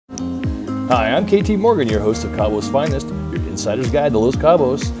Hi, I'm KT Morgan, your host of Cabos Finest, your insider's guide to Los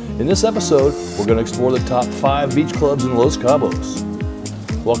Cabos. In this episode, we're going to explore the top 5 beach clubs in Los Cabos.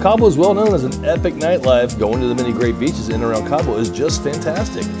 While Cabo is well known as an epic nightlife, going to the many great beaches in and around Cabo is just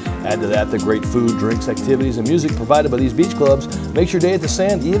fantastic. Add to that the great food, drinks, activities, and music provided by these beach clubs makes your day at the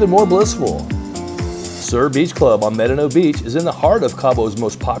sand even more blissful. SUR Beach Club on Medano Beach is in the heart of Cabo's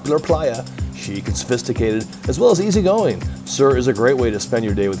most popular playa. Chic and sophisticated, as well as easygoing, SUR is a great way to spend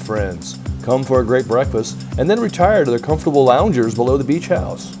your day with friends. Come for a great breakfast, and then retire to their comfortable loungers below the beach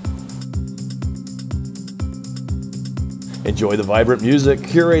house. Enjoy the vibrant music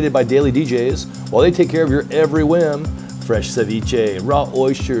curated by daily DJs while they take care of your every whim. Fresh ceviche, raw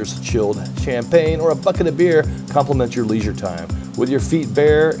oysters, chilled champagne, or a bucket of beer complement your leisure time with your feet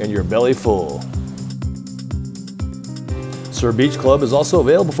bare and your belly full. SUR Beach Club is also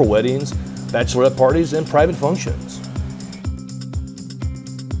available for weddings, bachelorette parties, and private functions.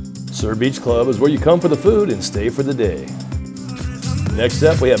 SUR Beach Club is where you come for the food and stay for the day. Next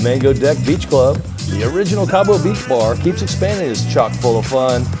up, we have Mango Deck Beach Club. The original Cabo Beach Bar keeps expanding its chock full of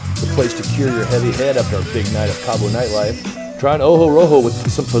fun. The place to cure your heavy head after a big night of Cabo nightlife. Try an ojo rojo with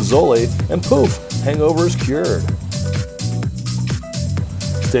some pozole, and poof, hangover is cured.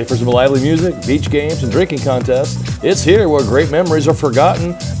 Stay for some lively music, beach games, and drinking contests. It's here where great memories are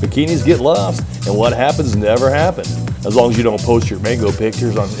forgotten, bikinis get lost, and what happens never happened. As long as you don't post your mango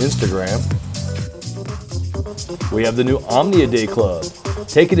pictures on Instagram. We have the new Omnia Day Club.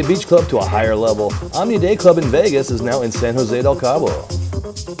 Taking the beach club to a higher level, Omnia Day Club in Vegas is now in San Jose del Cabo.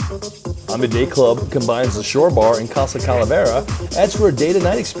 Omnia Day Club combines the shore bar in Casa Calavera, adds for a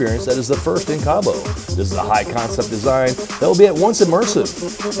day-to-night experience that is the first in Cabo. This is a high-concept design that will be at once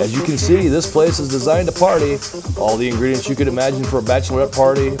immersive. As you can see, this place is designed to party. All the ingredients you could imagine for a bachelorette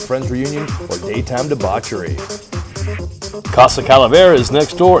party, friends reunion, or daytime debauchery. Casa Calavera is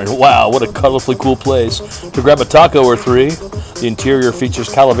next door, and wow, what a colorfully cool place to grab a taco or 3. The interior features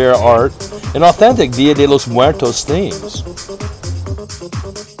Calavera art and authentic Dia de los Muertos themes.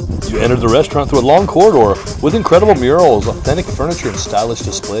 You enter the restaurant through a long corridor with incredible murals, authentic furniture, and stylish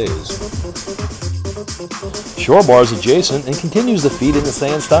displays. Shore bar is adjacent and continues the feet in the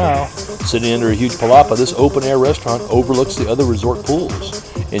sand style. Sitting under a huge palapa, this open-air restaurant overlooks the other resort pools.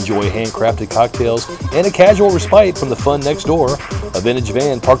 Enjoy handcrafted cocktails and a casual respite from the fun next door. A vintage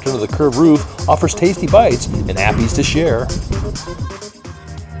van parked under the curved roof offers tasty bites and appies to share.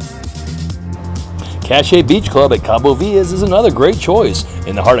 Cache Beach Club at Cabo Villas is another great choice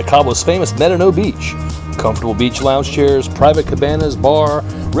in the heart of Cabo's famous Medano Beach. Comfortable beach lounge chairs, private cabanas, bar,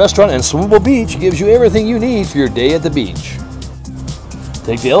 restaurant, and swimmable beach gives you everything you need for your day at the beach.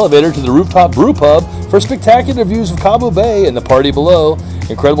 Take the elevator to the rooftop brew pub for spectacular views of Cabo Bay and the party below.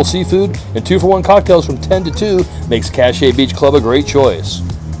 Incredible seafood and 2-for-1 cocktails from 10 to 2 makes Cache Beach Club a great choice.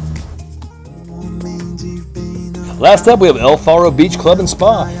 Last up, we have El Faro Beach Club and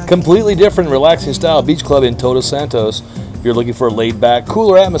Spa. Completely different, relaxing style beach club in Todos Santos. If you're looking for a laid-back,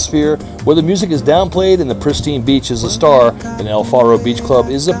 cooler atmosphere where the music is downplayed and the pristine beach is a star, then El Faro Beach Club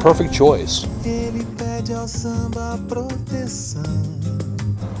is a perfect choice.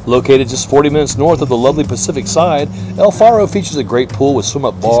 Located just 40 minutes north of the lovely Pacific side, El Faro features a great pool with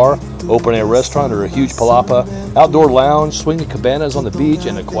swim-up bar, open-air restaurant or a huge palapa, outdoor lounge, swinging cabanas on the beach,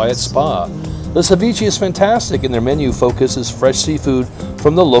 and a quiet spa. The ceviche is fantastic, and their menu focuses fresh seafood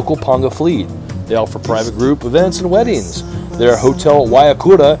from the local Ponga fleet. They offer private group events and weddings. Their Hotel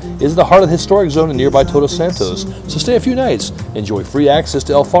Guayacura is the heart of the historic zone in nearby Todos Santos, so stay a few nights. Enjoy free access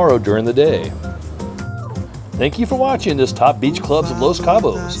to El Faro during the day. Thank you for watching this Top Beach Clubs of Los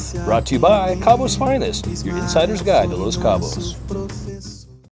Cabos, brought to you by Cabos Finest, your insider's guide to Los Cabos.